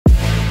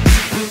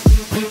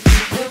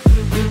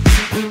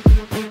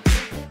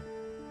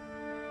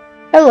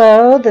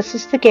Hello, this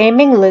is the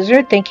Gaming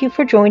Lizard. Thank you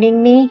for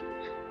joining me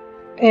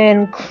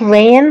in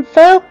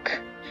Clanfolk.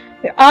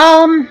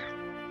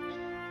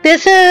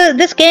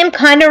 This game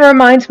kind of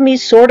reminds me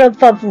sort of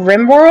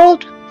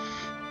RimWorld.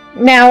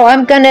 Now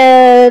I'm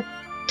gonna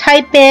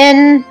type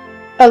in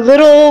a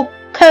little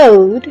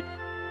code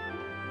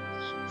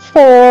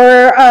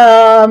for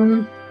a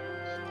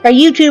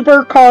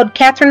YouTuber called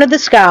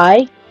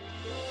KatherineOfSky.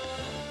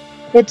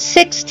 It's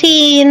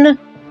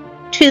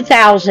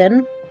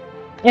 16,2000.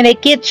 And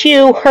it gets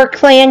you her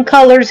clan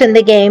colors in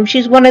the game.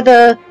 She's one of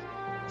the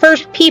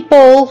first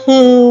people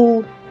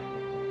who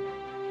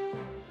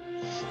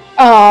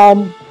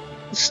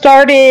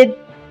started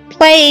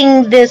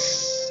playing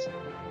this,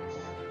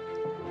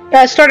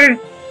 started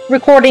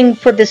recording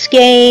for this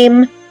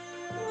game,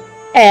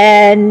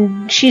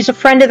 and she's a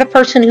friend of the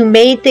person who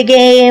made the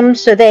game,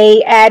 so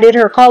they added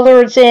her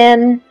colors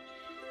in.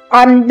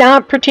 I'm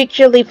not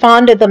particularly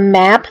fond of the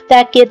map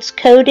that gets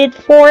coded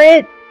for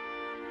it.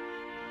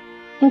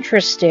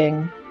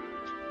 Interesting.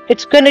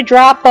 It's going to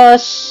drop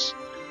us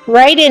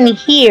right in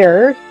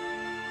here.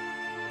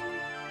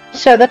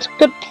 So that's a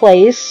good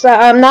place.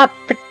 I'm not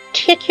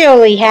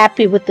particularly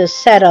happy with the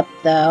setup,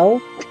 though.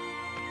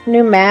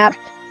 New map.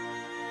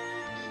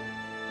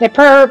 I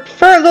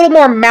prefer a little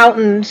more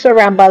mountains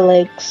around my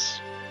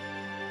lakes.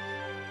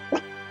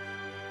 I'm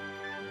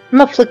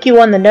going to flick you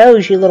on the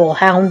nose, you little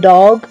hound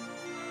dog.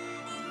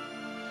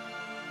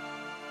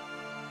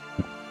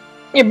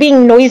 You're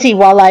being noisy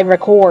while I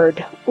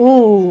record.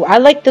 Ooh, I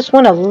like this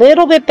one a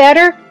little bit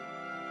better.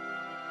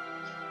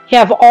 You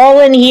have all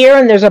in here,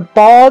 and there's a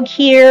bog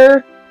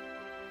here.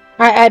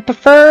 I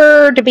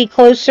prefer to be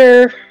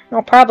closer.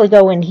 I'll probably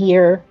go in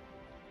here.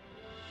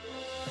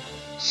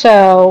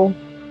 So,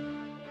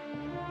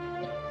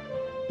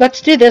 let's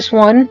do this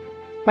one.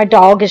 My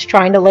dog is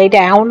trying to lay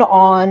down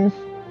on...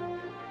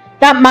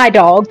 Not my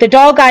dog. The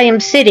dog I am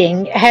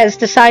sitting has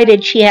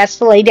decided she has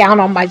to lay down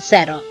on my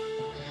setup.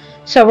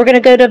 So we're going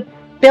to go to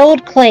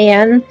Build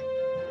Clan.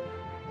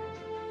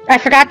 I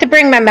forgot to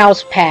bring my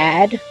mouse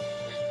pad.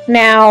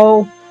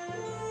 Now,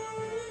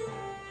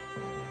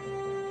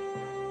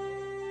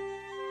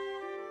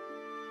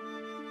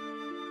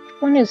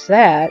 which one is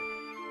that?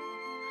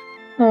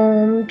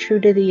 Home, true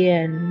to the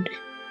end.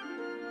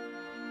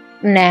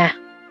 Nah.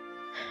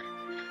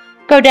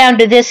 Go down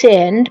to this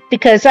end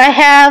because I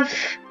have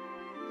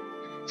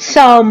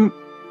some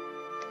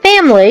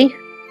family.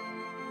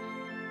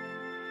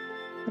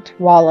 It's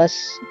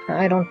Wallace.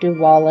 I don't do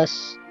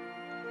Wallace.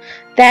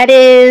 That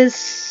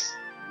is...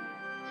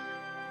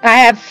 I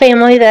have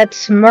family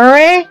that's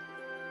Murray.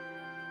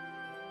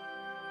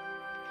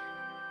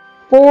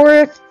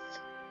 Fourth,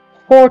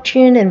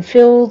 Fortune, and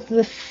Fill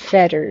the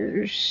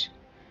Fetters.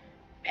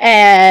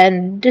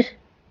 And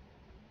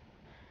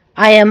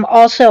I am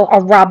also a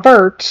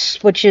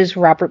Roberts, which is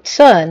Robert's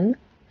son.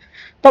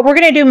 But we're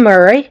going to do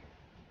Murray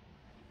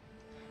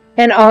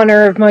in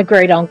honor of my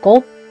great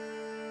uncle.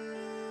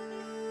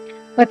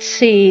 Let's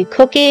see,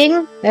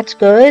 cooking, that's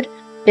good.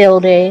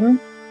 Building,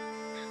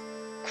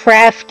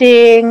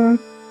 crafting,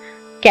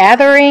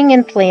 gathering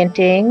and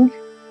planting,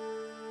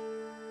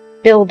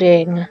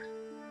 building.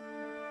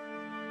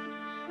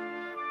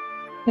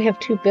 We have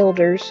 2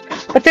 builders,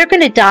 but they're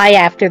going to die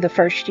after the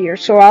first year,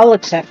 so I'll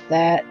accept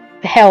that.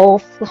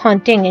 Health,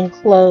 hunting, and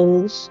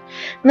clothes.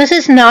 And this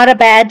is not a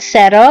bad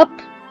setup,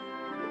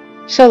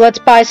 so let's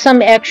buy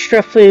some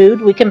extra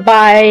food. We can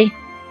buy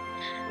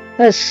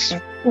this.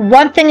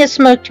 1 thing is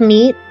smoked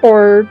meat,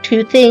 or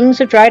 2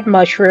 things of dried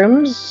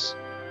mushrooms.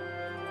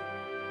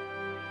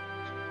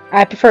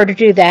 I prefer to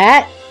do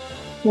that.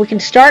 We can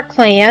start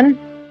clan.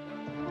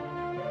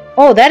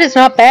 Oh, that is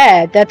not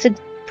bad. That's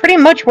pretty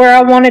much where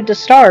I wanted to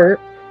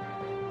start.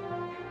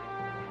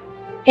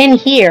 In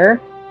here.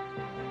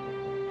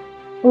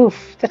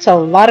 Oof, that's a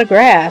lot of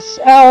grass.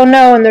 Oh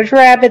no, and there's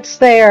rabbits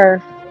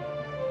there.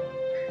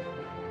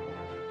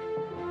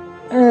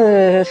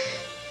 Ugh.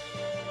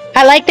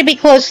 I like to be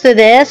close to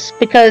this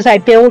because I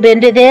build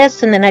into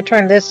this and then I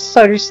turn this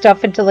sort of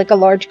stuff into like a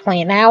large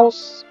clan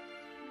house.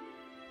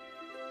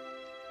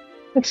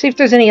 Let's see if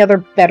there's any other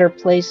better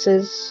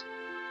places.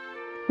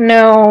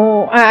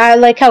 No, I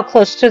like how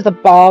close to the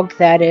bog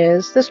that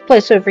is. This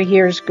place over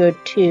here is good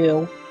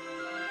too.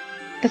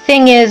 The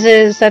thing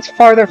is that's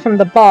farther from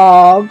the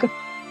bog.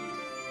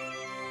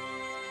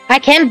 I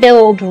can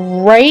build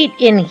right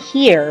in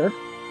here.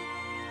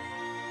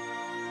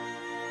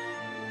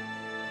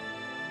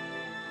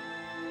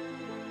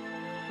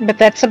 But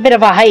that's a bit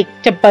of a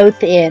hike to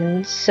both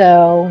ends,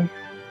 so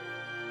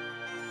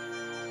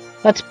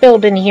let's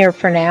build in here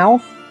for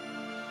now.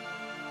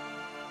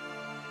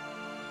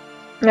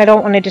 I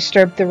don't want to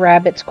disturb the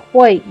rabbits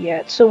quite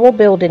yet, so we'll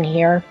build in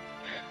here.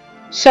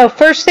 So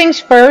first things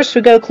first,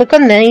 we go click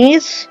on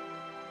these.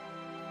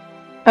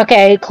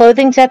 Okay,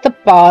 clothing's at the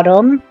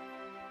bottom.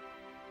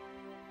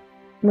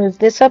 Move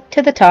this up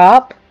to the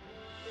top.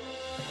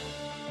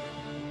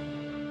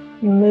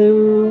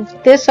 Move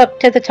this up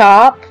to the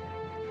top.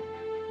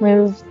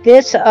 Move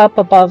this up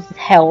above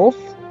health.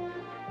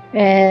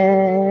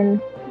 And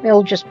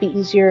it'll just be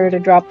easier to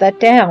drop that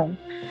down.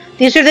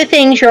 These are the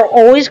things you're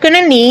always going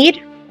to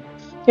need.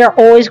 You're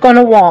always going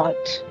to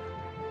want.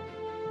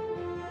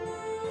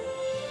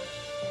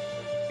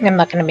 I'm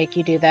not going to make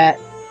you do that.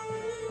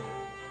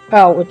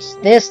 Oh, it's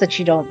this that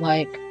you don't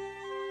like.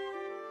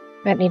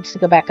 That needs to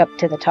go back up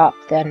to the top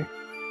then.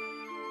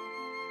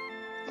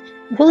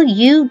 Will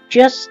you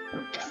just...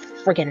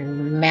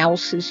 Friggin'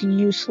 mouse is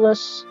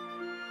useless.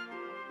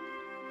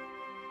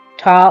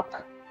 Top.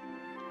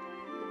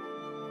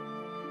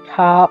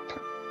 Top.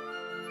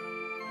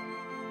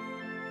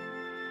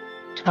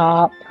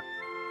 Top.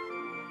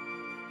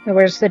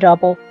 Where's the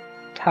double?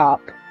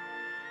 Top.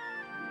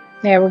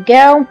 There we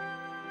go.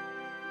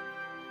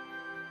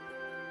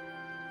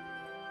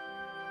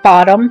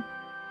 Bottom.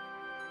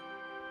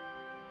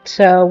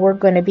 So we're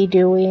going to be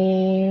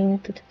doing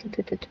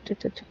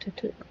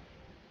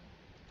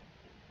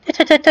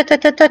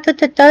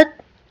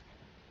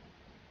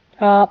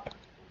top.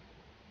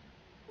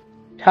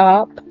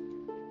 Top.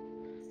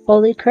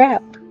 Holy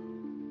crap.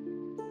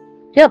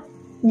 Yep.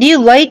 Do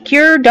you like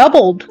your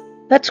doubled?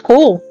 That's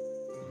cool.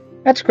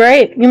 That's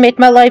great. You make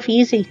my life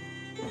easy.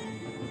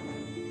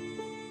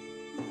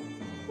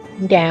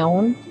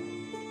 Down.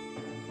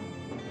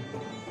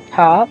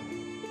 Top.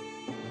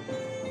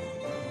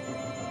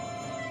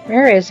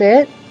 Where is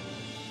it?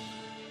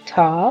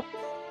 Top.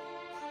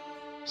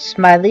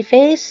 Smiley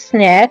face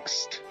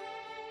next.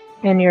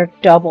 And you're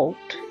doubled.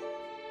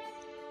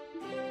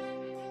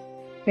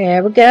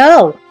 There we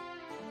go.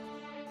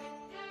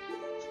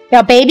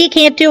 Now, baby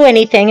can't do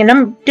anything, and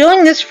I'm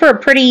doing this for a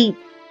pretty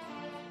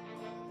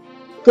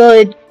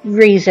good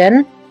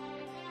reason.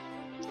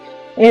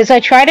 Is I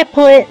try to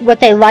put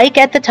what they like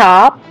at the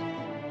top,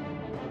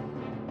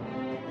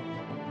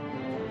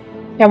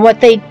 and what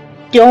they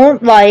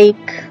don't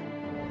like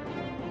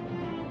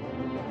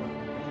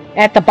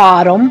at the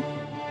bottom.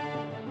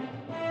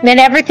 And then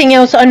everything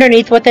else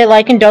underneath what they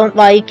like and don't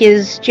like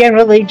is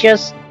generally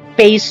just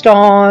based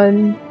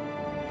on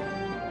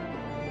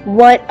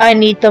what I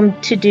need them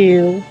to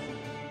do.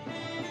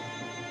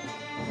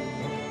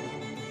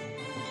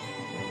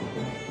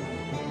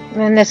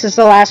 And this is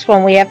the last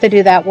one we have to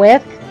do that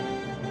with.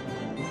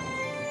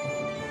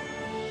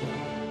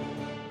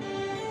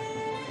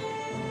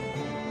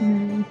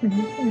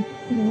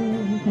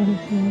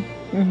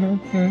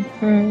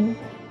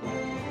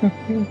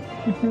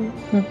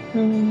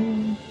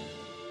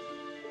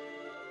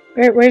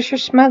 Where's your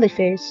smiley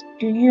face?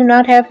 Do you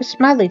not have a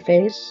smiley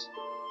face?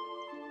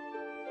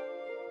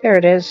 There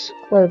it is.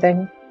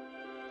 Clothing.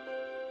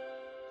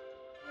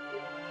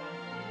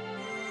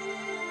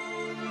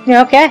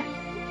 Okay.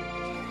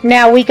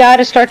 Now we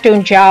gotta start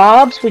doing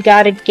jobs. We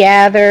gotta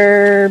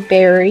gather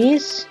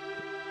berries.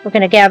 We're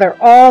gonna gather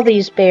all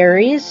these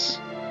berries.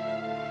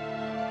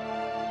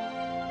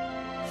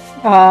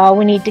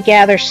 We need to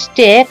gather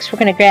sticks. We're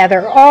gonna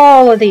gather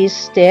all of these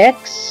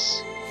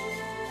sticks.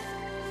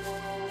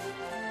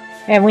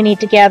 And we need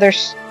to gather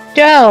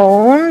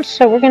stones.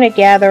 So we're gonna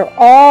gather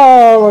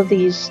all of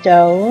these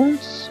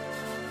stones.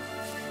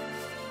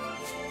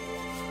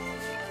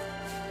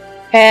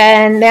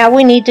 And now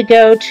we need to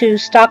go to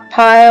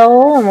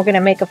stockpile, and we're going to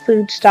make a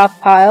food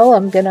stockpile.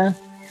 I'm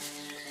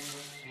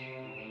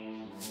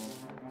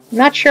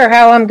not sure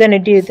how I'm going to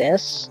do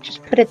this.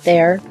 Just put it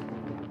there.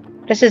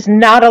 This is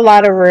not a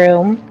lot of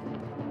room.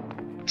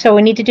 So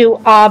we need to do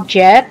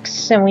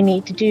objects, and we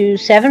need to do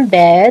 7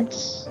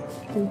 beds.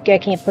 I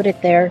can't put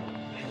it there.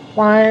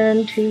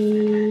 1,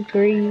 2,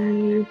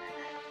 3,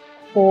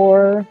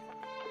 4,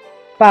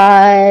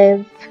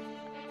 5,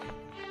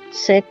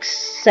 6,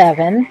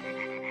 7.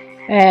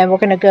 And we're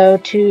going to go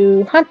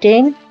to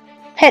hunting,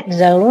 pet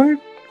zone.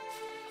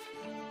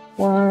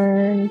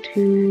 1,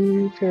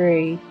 2,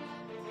 3.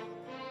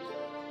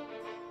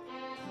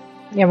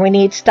 And we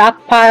need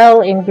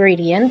stockpile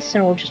ingredients,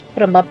 and we'll just put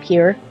them up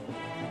here.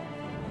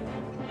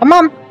 Come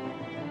on.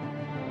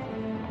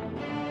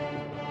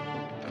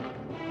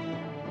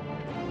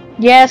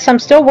 Yes, I'm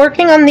still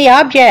working on the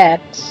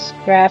objects.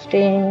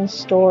 Crafting,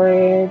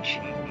 storage.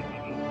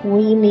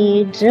 We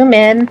need zoom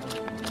in.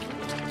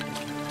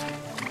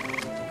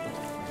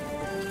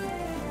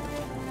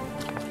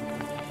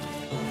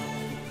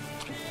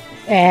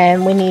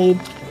 And we need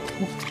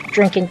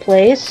drinking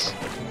place.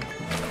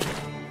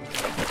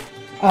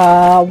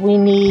 We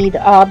need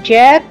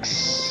objects,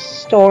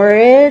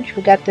 storage.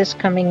 We got this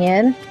coming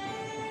in.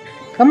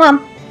 Come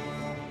on.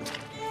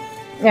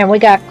 And we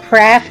got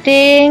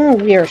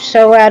crafting. We are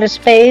so out of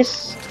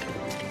space.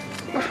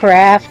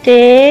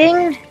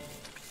 Crafting.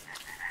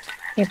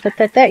 Can't put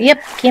that there.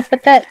 Yep, can't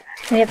put that.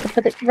 We have to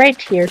put it right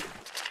here.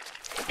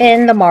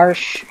 In the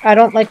marsh. I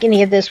don't like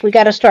any of this. We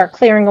got to start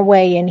clearing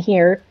away in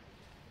here.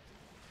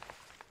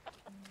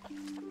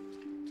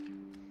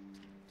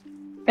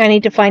 I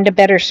need to find a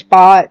better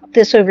spot.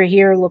 This over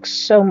here looks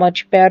so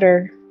much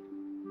better.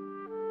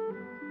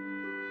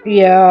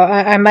 Yeah,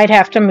 I might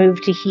have to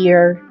move to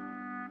here.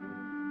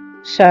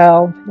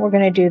 So, we're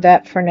going to do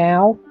that for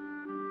now.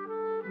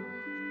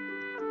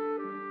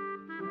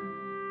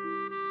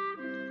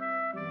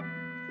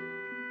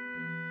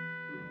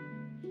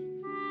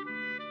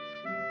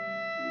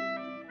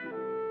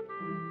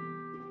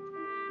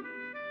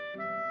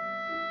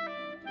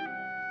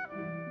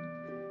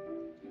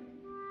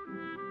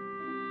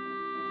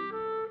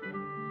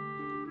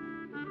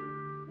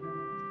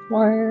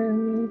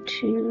 1,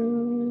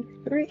 2,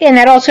 3. And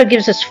that also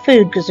gives us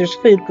food, because there's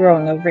food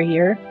growing over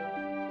here.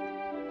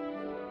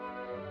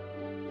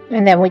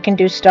 And then we can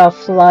do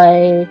stuff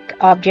like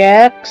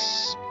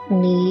objects,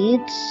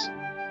 needs,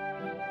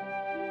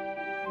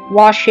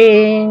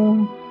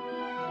 washing.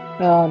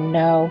 Oh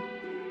no.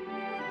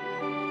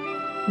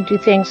 Do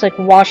things like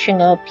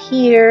washing up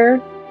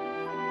here.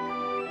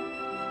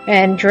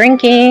 And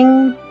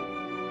drinking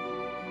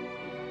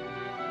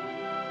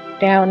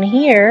down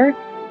here.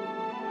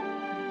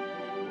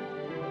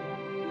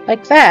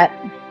 Like that.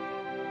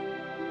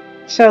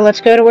 So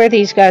let's go to where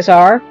these guys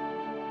are.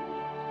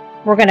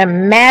 We're going to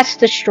mass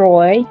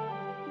destroy.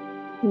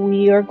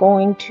 We are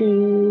going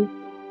to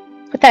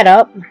put that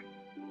up.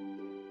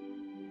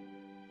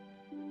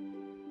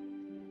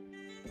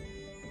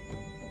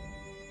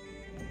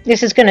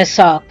 This is going to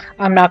suck.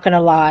 I'm not going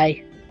to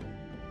lie.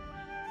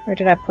 Where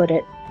did I put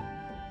it?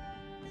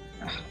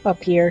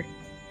 Up here.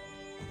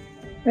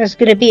 There's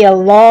going to be a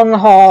long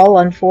haul,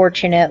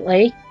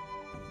 unfortunately.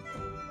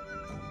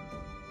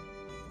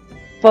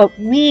 But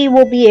we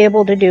will be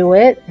able to do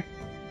it.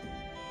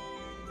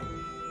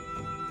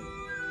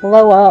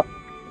 Blow up.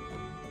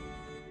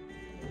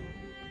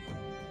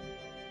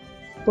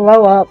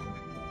 Blow up.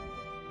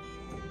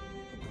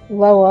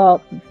 Blow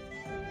up.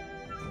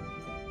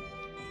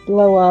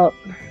 Blow up.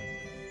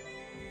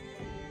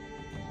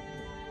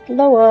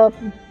 Blow up.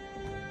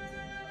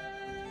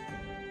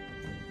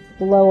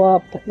 Blow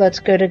up. Let's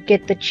go to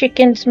get the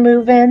chickens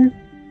moving.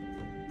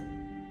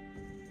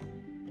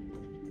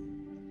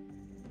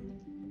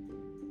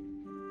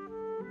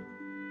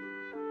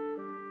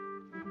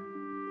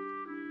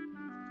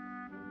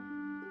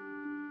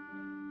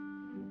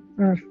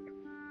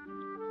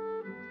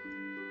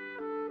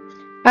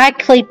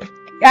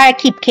 I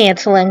keep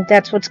canceling.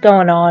 That's what's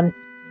going on.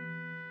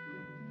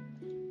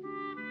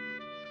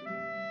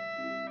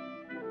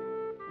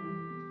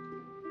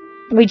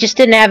 We just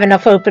didn't have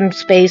enough open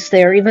space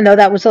there, even though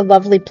that was a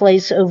lovely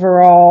place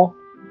overall.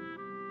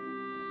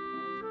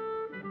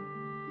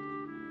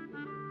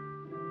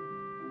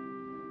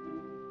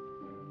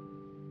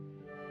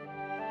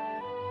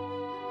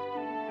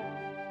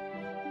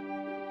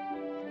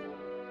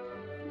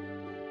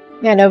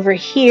 And over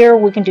here,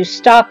 we can do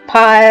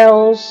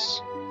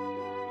stockpiles.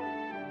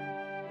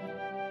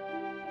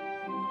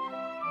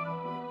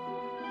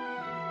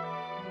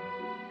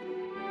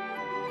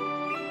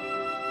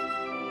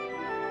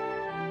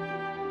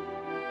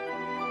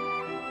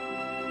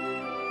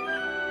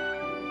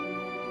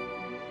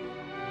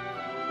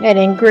 And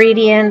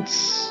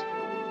ingredients.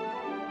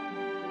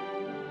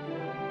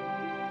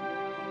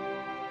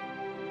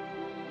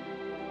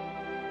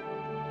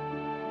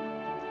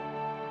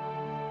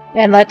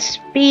 And let's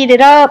speed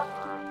it up.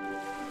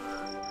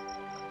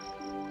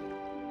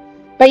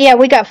 But yeah,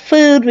 we got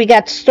food, we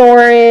got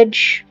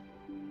storage.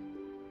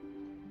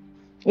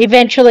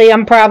 Eventually,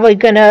 I'm probably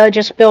gonna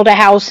just build a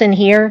house in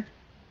here.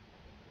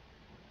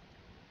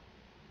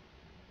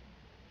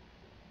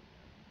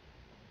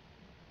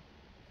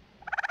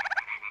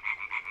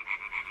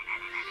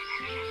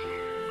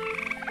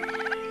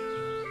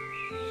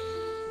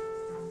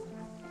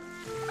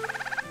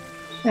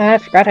 I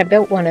forgot I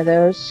built one of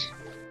those.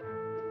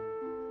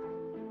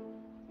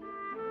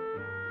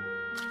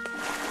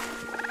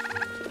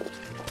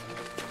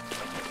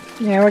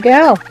 There we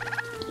go.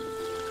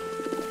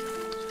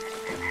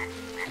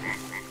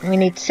 We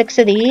need 6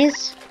 of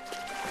these.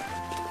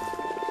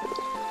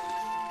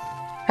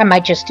 I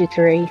might just do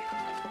 3.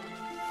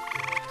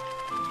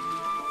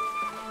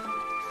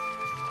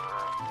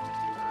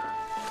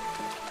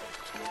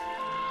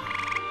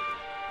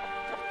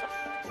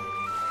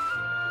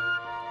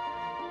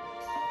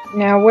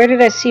 Now, where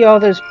did I see all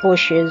those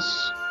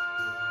bushes?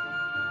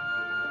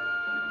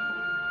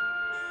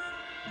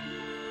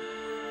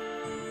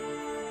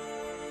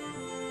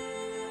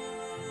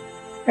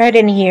 Right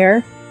in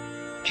here.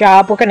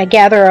 Job, we're going to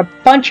gather a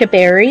bunch of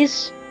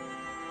berries.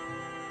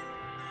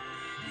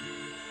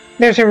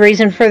 There's a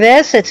reason for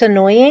this. It's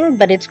annoying,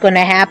 but it's going to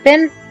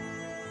happen.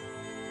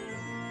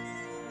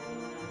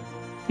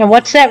 And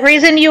what's that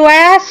reason, you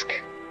ask?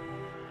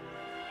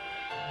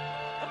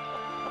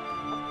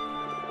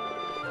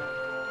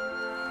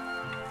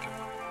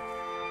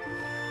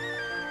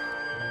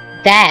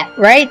 That,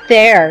 right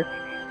there.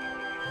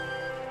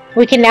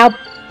 We can now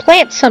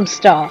plant some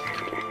stuff.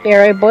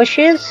 Berry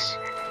bushes.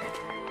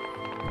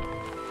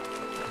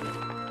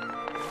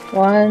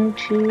 1,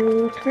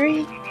 2,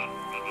 3.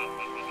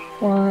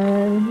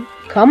 1.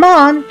 Come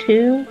on.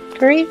 2,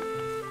 3.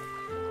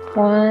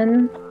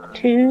 1,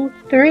 2,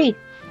 3.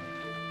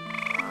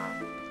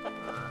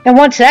 And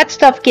once that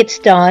stuff gets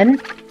done,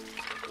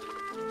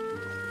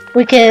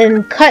 we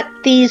can cut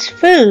these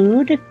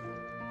food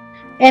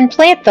and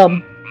plant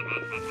them.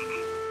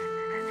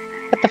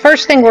 But the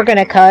first thing we're going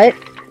to cut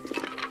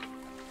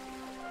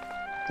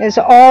is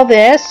all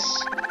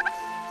this.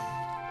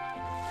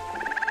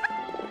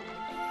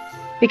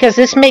 Because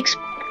this makes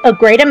a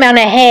great amount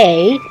of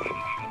hay.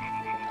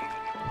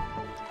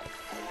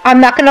 I'm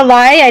not going to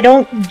lie, I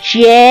don't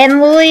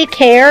generally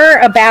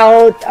care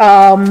about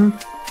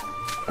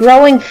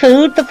growing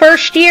food the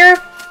first year.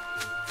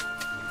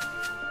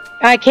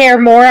 I care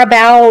more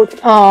about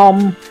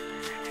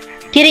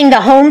getting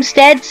the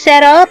homestead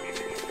set up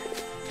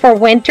for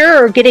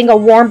winter, or getting a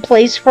warm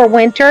place for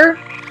winter.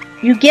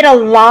 You get a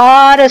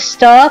lot of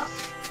stuff.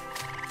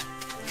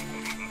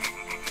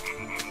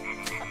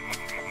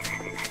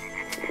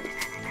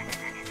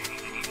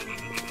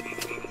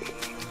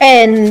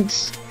 And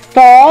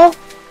fall,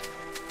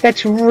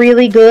 that's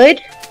really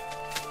good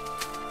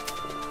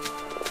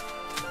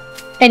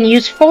and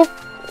useful.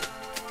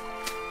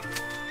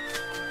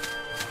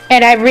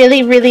 And I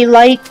really, really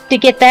like to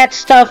get that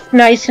stuff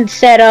nice and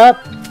set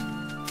up.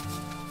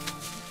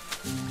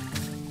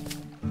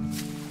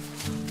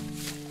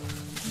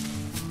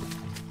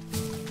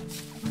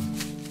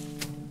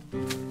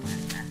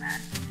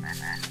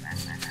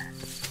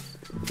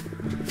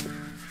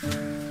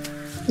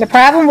 The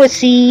problem with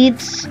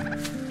seeds,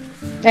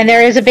 and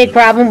there is a big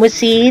problem with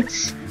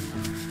seeds,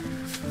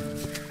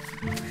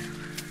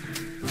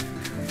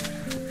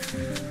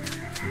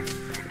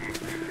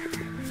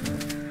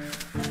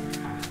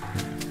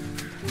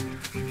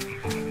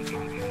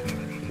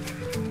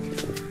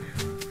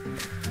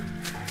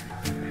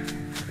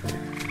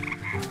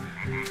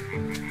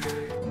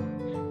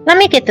 let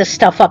me get this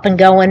stuff up and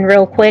going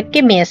real quick.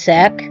 Give me a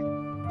sec.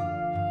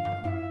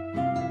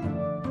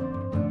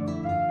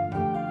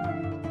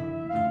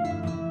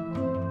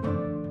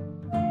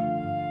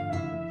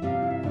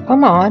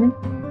 Come on.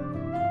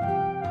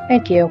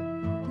 Thank you.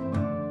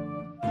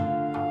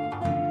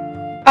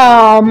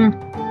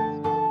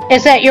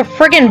 Is that your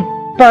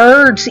friggin'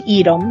 birds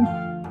eat them.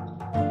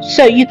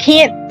 So you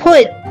can't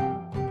put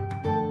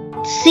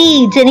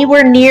seeds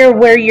anywhere near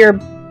where your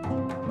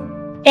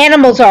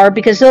animals are,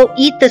 because they'll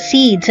eat the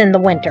seeds in the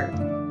winter.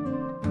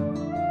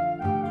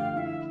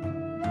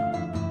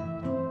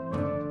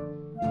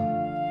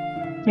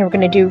 Now we're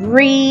gonna do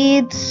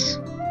reeds.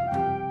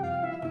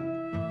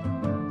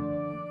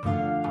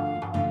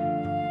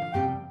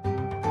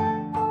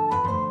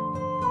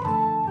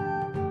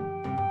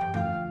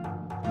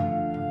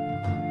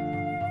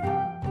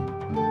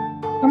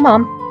 Come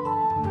on.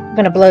 I'm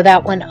gonna blow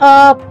that one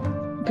up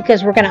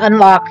because we're gonna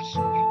unlock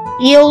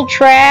eel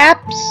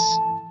traps.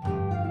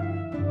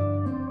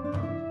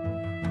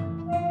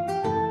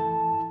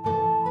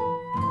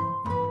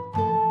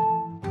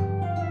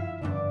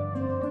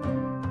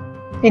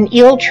 And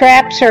eel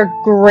traps are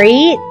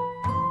great.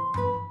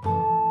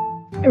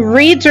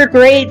 Reeds are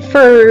great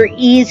for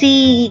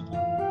easy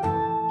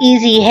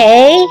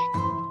hay.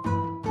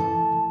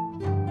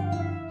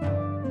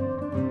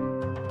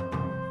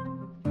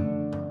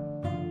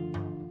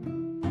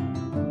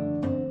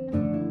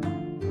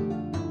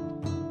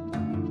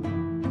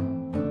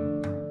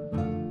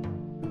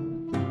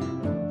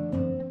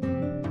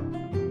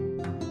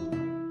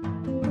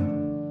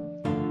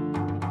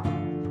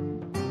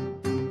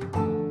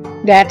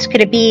 That's going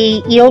to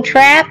be eel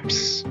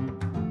traps.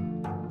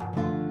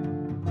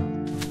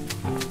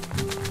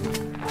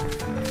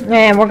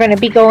 And we're going to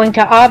be going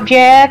to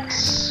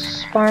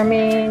objects,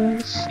 farming,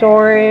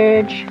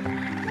 storage.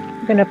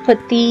 I'm going to put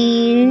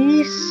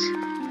these.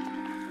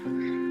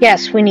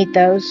 Yes, we need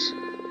those.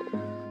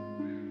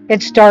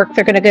 It's dark.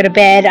 They're going to go to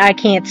bed. I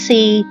can't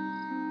see.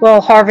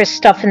 We'll harvest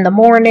stuff in the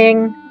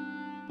morning.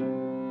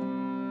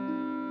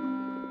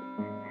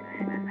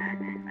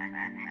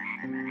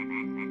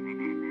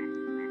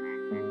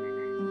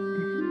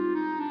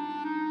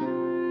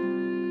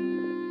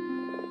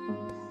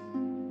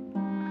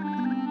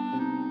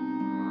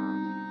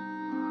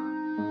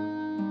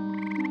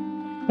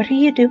 What are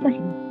you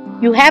doing?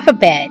 You have a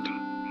bed.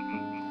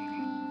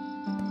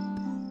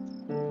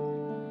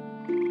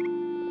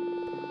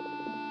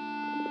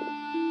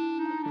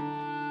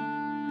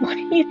 What are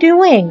you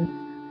doing?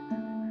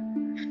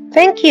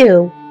 Thank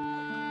you.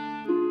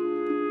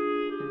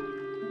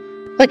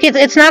 Look,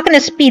 it's not going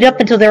to speed up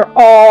until they're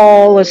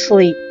all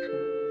asleep.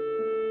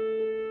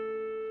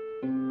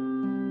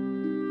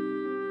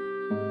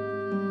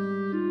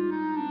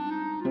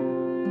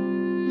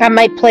 I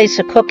might place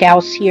a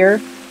cookhouse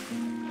here.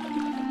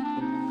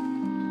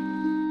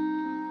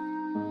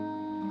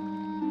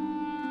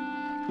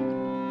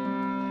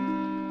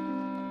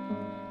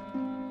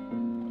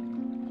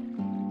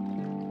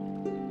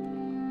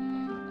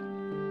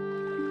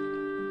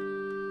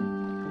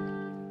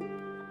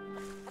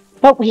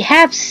 But we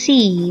have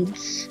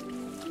seeds.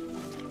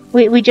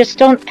 We just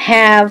don't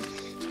have...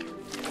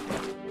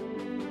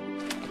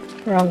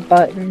 Wrong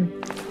button.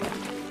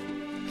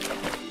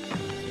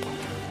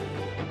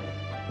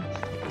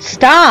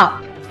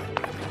 Stop!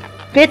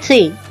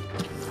 Bitsy!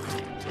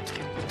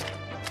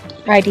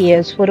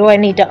 Ideas. What do I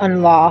need to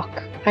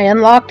unlock? I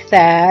unlocked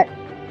that.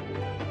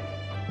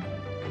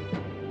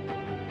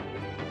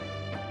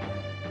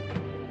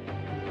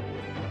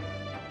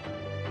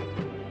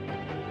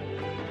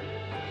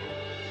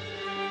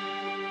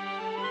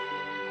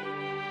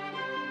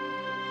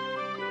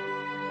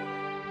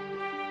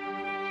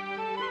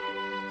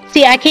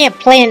 See, I can't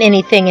plant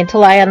anything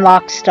until I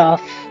unlock stuff.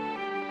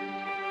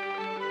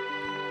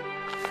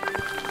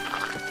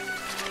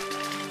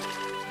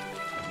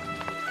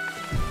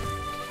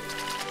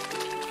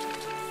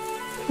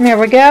 There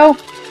we go.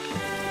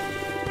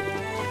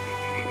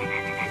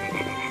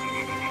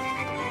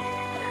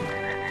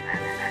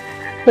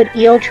 Put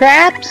eel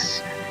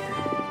traps.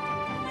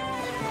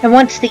 And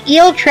once the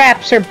eel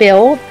traps are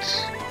built,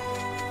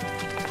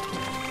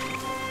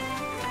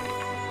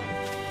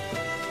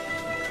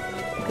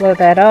 blow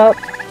that up.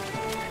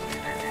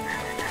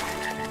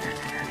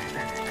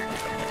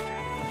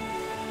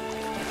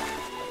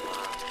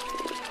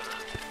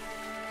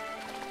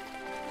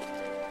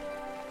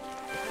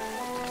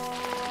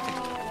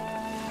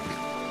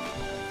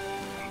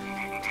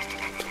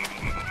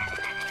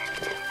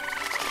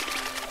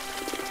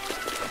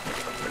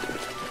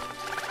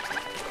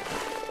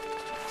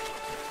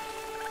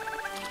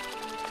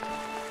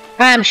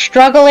 I'm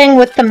struggling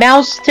with the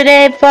mouse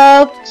today,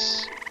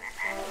 folks.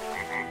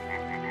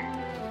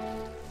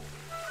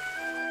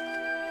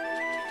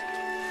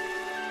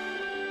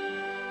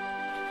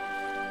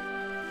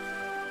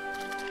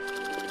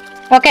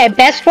 Okay,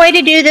 best way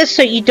to do this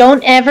so you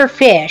don't ever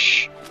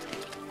fish.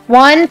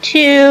 1,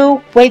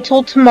 2, wait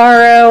till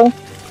tomorrow,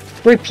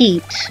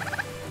 repeat.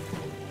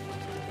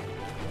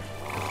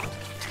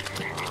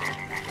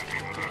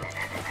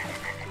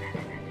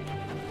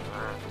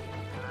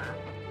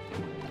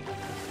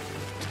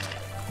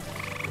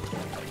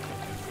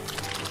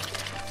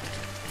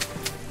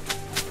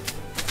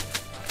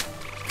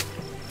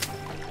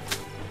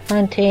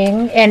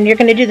 Hunting, and you're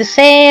going to do the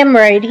same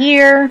right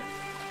here.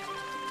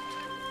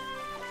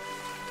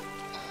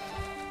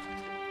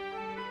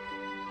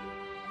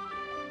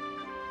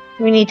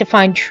 We need to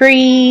find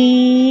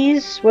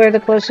trees. Where are the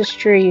closest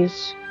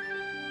trees?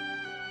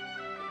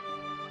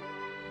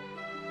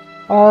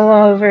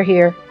 All over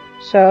here.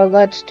 So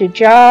let's do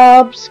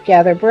jobs,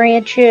 gather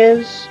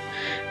branches.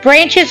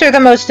 Branches are the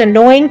most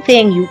annoying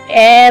thing you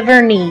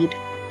ever need.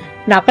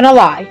 Not gonna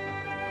lie.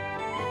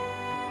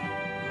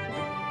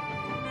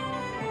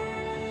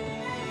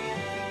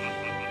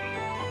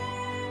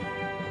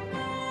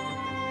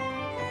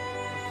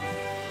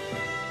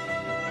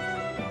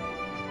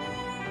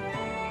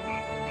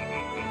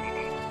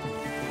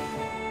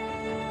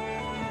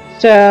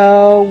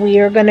 So we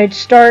are going to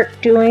start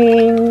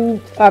doing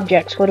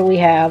objects. What do we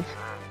have?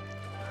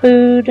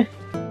 Food.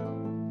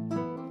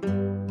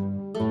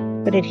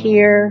 Put it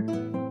here.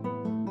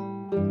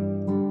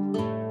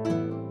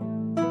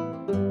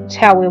 It's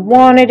how we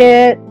wanted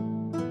it.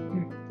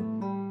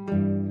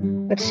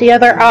 Let's see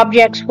other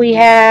objects we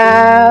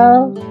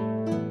have.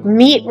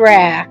 Meat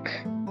rack.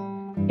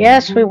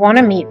 Yes, we want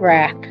a meat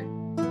rack.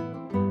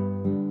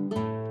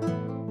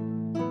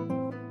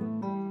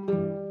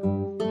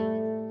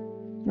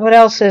 What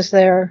else is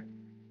there?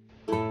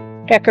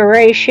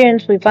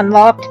 Decorations, we've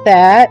unlocked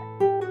that.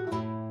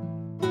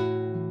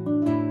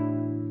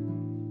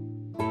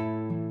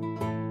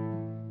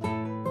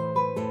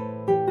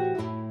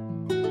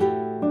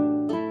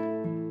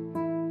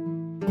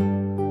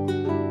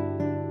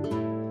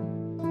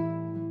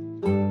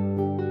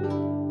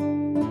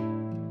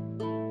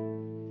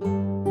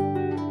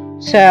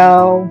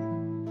 So,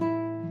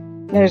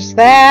 there's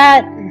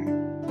that.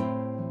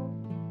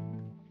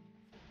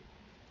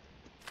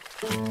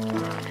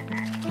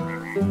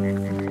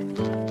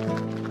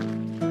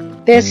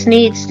 This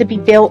needs to be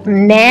built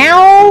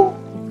now.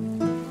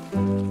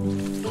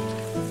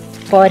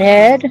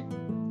 Butthead.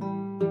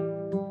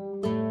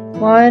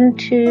 1,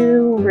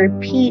 2,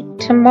 repeat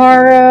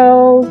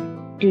tomorrow.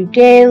 Do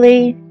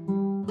daily.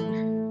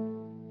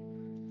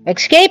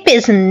 Escape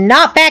is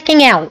not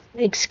backing out.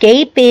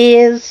 Escape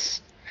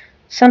is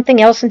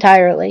something else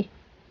entirely.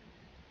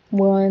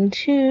 1,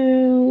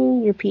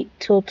 2, repeat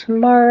till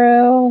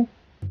tomorrow.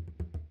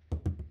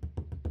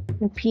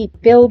 Repeat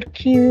build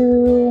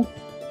queue.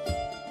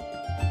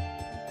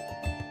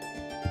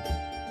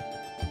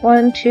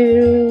 1,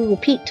 2,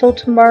 repeat till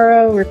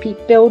tomorrow,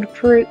 repeat build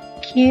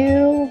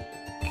queue.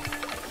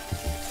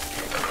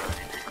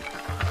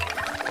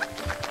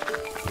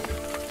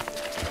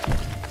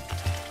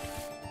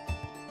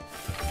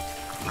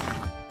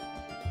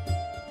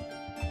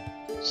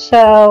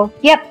 So,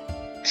 yep,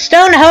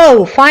 stone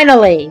hoe,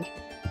 finally.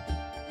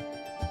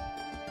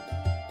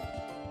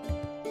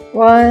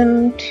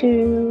 1,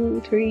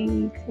 2,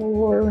 3,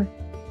 4.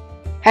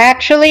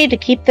 Actually, to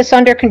keep this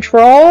under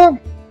control,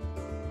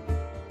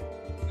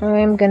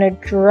 I'm gonna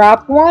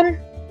drop one.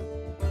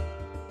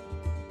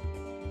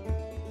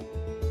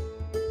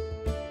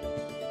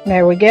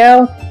 There we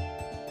go.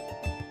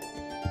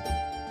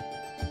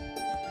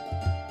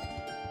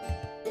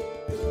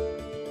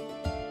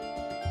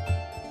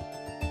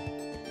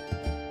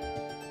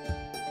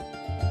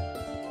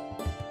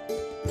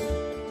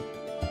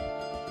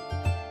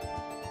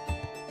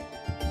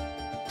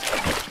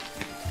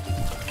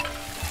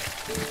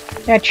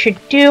 That should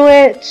do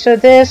it. So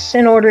this,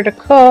 in order to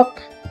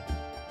cook,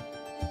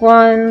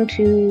 1,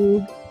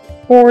 2,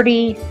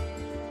 40.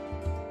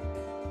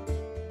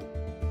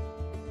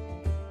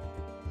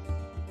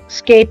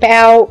 Escape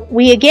out.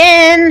 We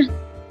again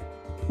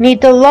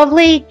need the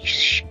lovely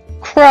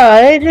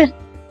crud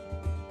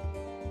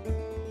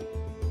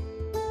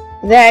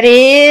that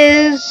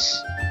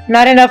is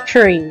not enough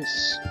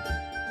trees.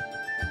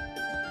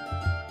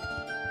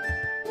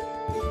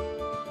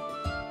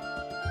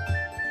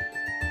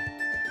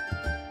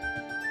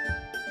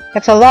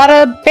 That's a lot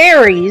of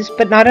berries,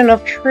 but not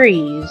enough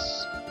trees.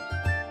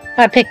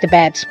 I picked a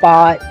bad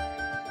spot.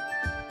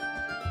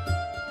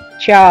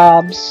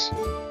 Jobs.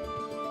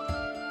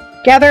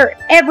 Gather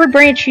every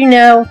branch you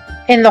know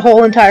in the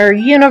whole entire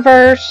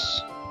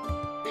universe,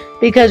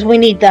 because we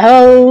need the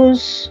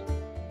hose.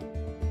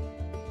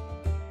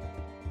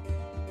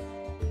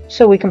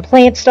 So we can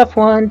plant stuff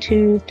 1,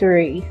 2,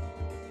 3.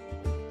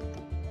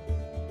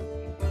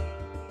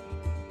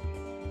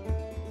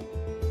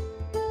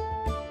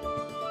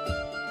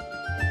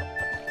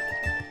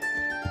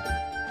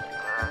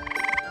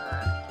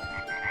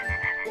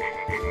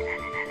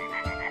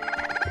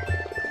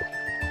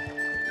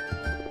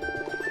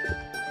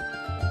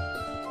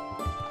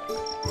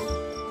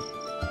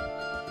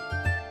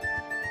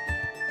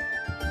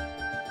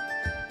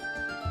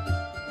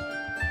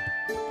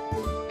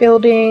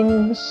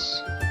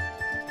 Buildings.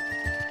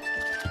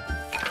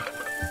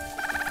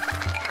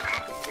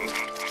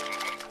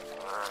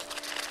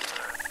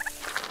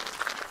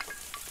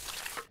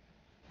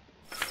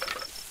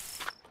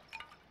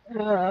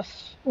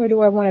 Where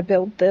do I want to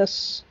build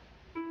this?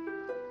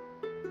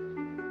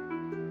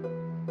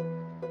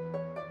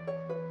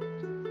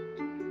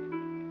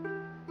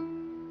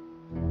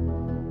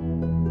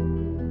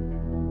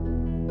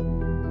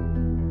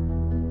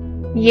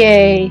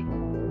 Yay.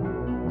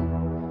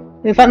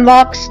 We've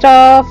unlocked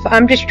stuff.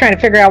 I'm just trying to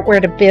figure out where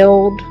to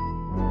build.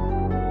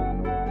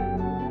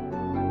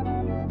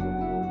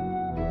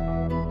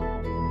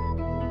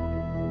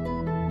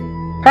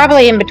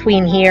 Probably in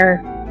between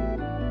here.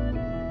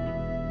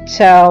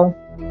 So,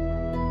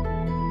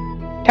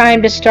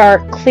 time to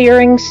start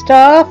clearing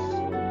stuff.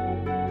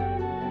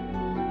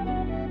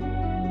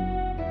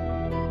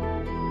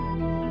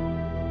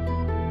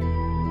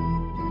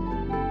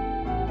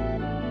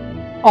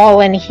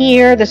 All in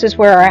here. This is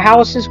where our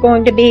house is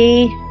going to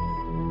be.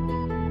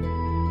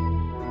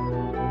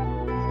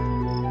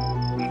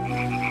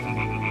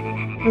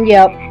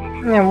 Yep.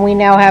 And we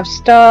now have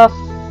stuff.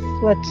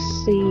 Let's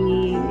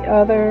see.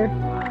 Other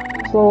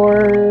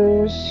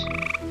floors.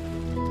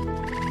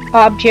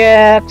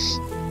 Objects.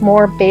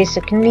 More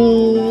basic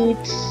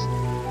needs.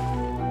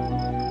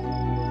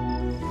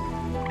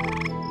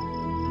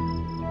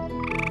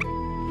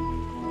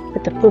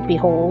 With the poopy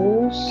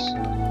holes.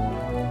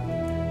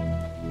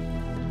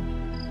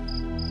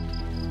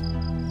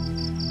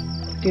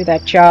 Do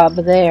that job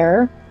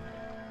there.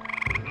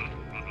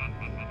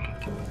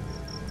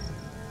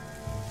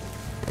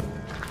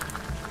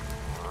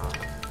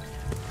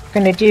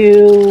 Gonna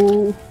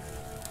do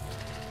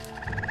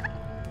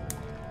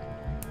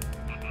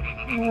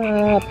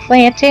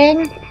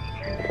planting.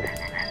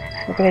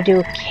 We're gonna do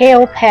a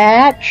kale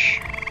patch.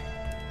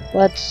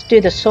 Let's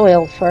do the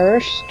soil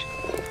first.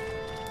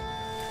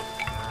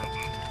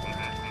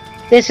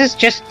 This is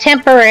just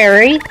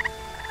temporary.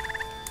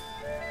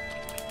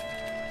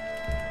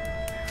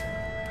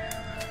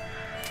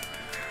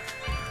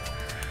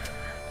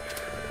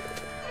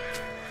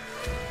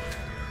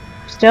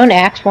 Stone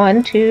axe,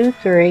 1, 2,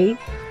 3.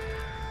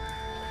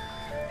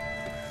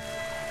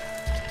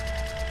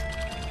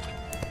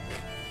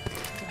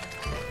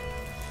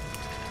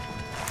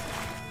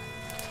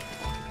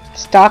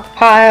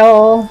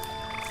 Stockpile.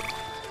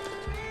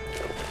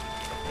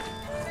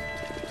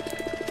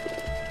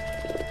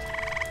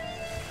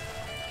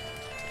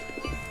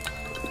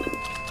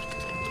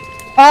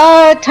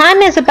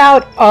 Time is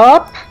about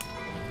up.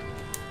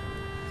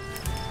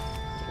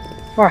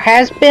 Or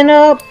has been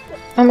up.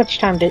 How much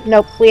time did...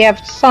 Nope, we have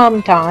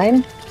some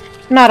time.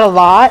 Not a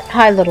lot.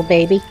 Hi, little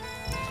baby.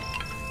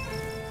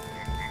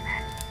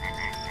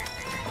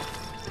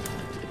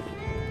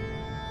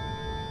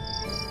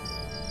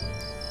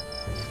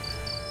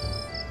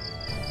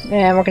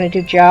 And we're going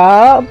to do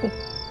job.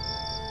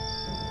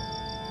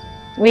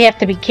 We have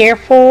to be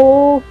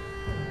careful.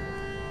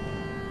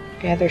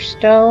 Gather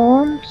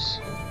stones.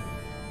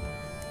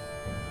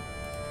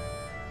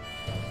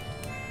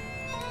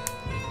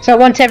 So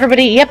once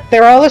everybody... Yep,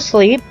 they're all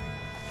asleep.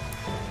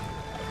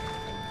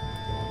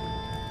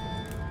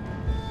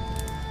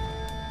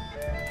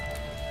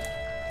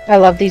 I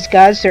love these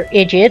guys. They're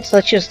idiots.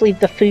 Let's just leave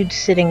the food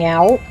sitting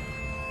out.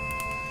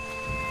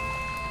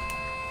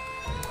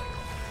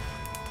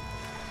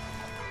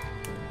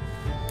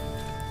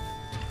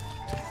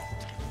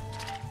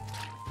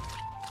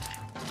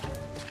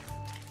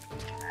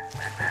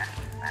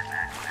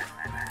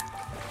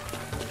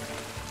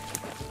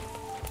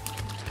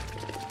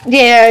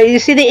 Yeah, you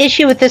see the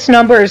issue with this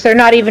number is they're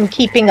not even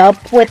keeping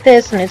up with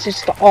this, and it's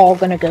just all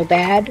gonna go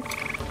bad.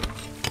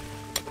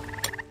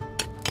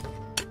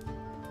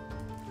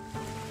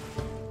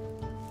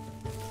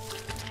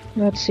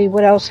 Let's see,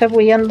 what else have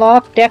we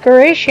unlocked?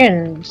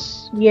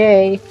 Decorations!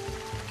 Yay.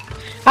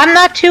 I'm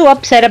not too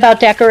upset about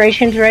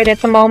decorations right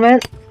at the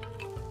moment.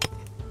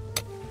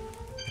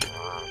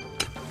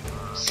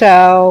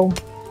 So...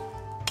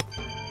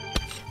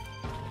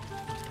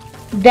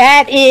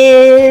 that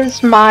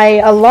is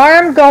my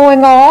alarm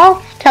going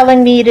off,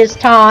 telling me it is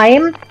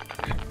time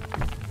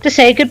to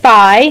say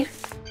goodbye.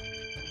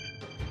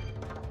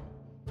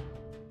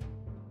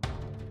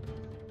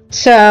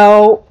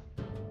 So,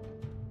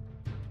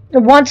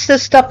 once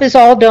this stuff is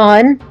all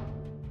done,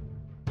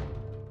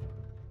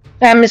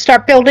 I'm going to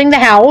start building the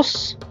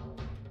house.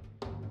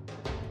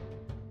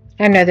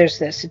 I know there's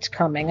this. It's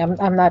coming.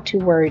 I'm not too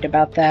worried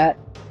about that.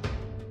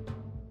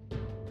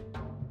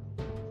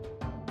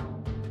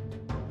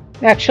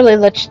 Actually,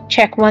 let's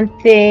check one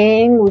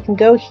thing. We can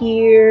go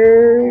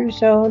here.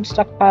 Zone,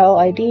 stockpile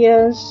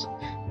ideas.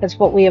 That's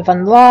what we have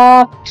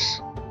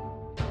unlocked.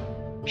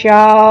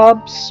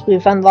 Jobs.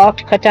 We've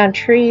unlocked cut down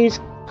trees,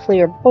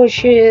 clear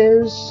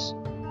bushes.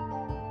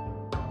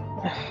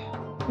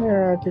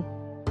 Where are the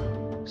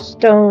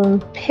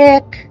stone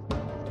pick?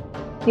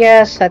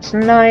 Yes, that's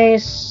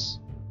nice.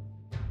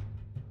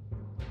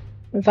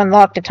 We've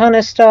unlocked a ton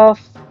of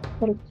stuff.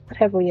 What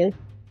have we?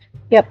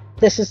 Yep,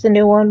 this is the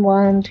new one.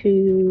 1,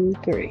 2,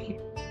 3.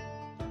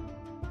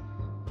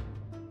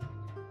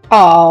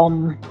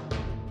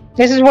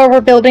 This is where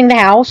we're building the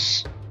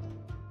house.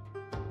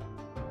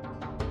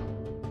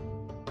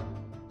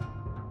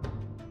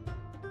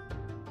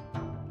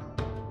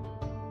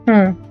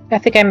 I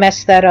think I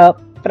messed that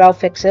up, but I'll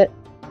fix it.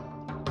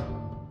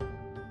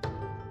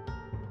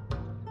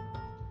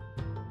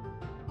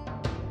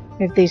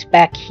 Move these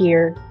back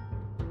here.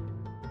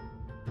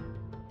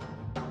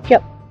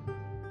 Yep.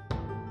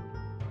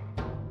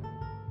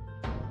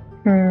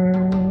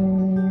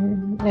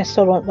 I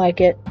still don't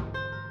like it.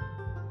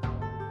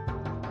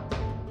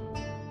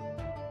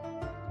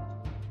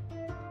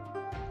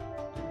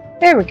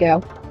 There we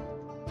go.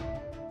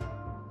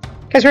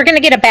 Because we're going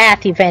to get a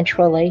bath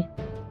eventually.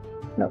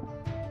 No,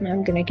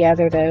 I'm going to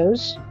gather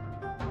those.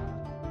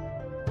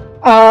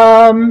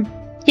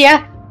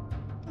 Yeah.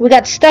 We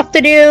got stuff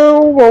to do.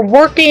 We're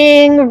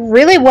working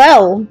really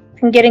well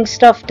in getting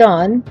stuff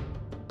done.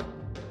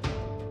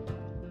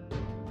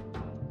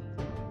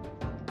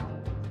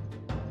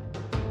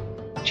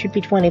 Should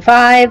be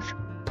 25.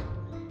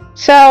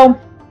 So,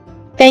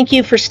 thank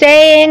you for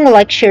staying.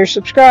 Like, share,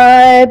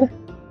 subscribe.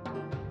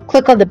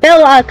 Click on the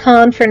bell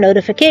icon for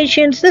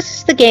notifications. This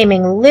is the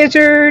Gaming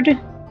Lizard.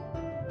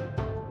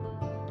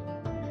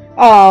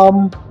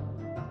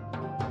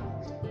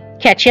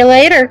 Catch you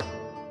later.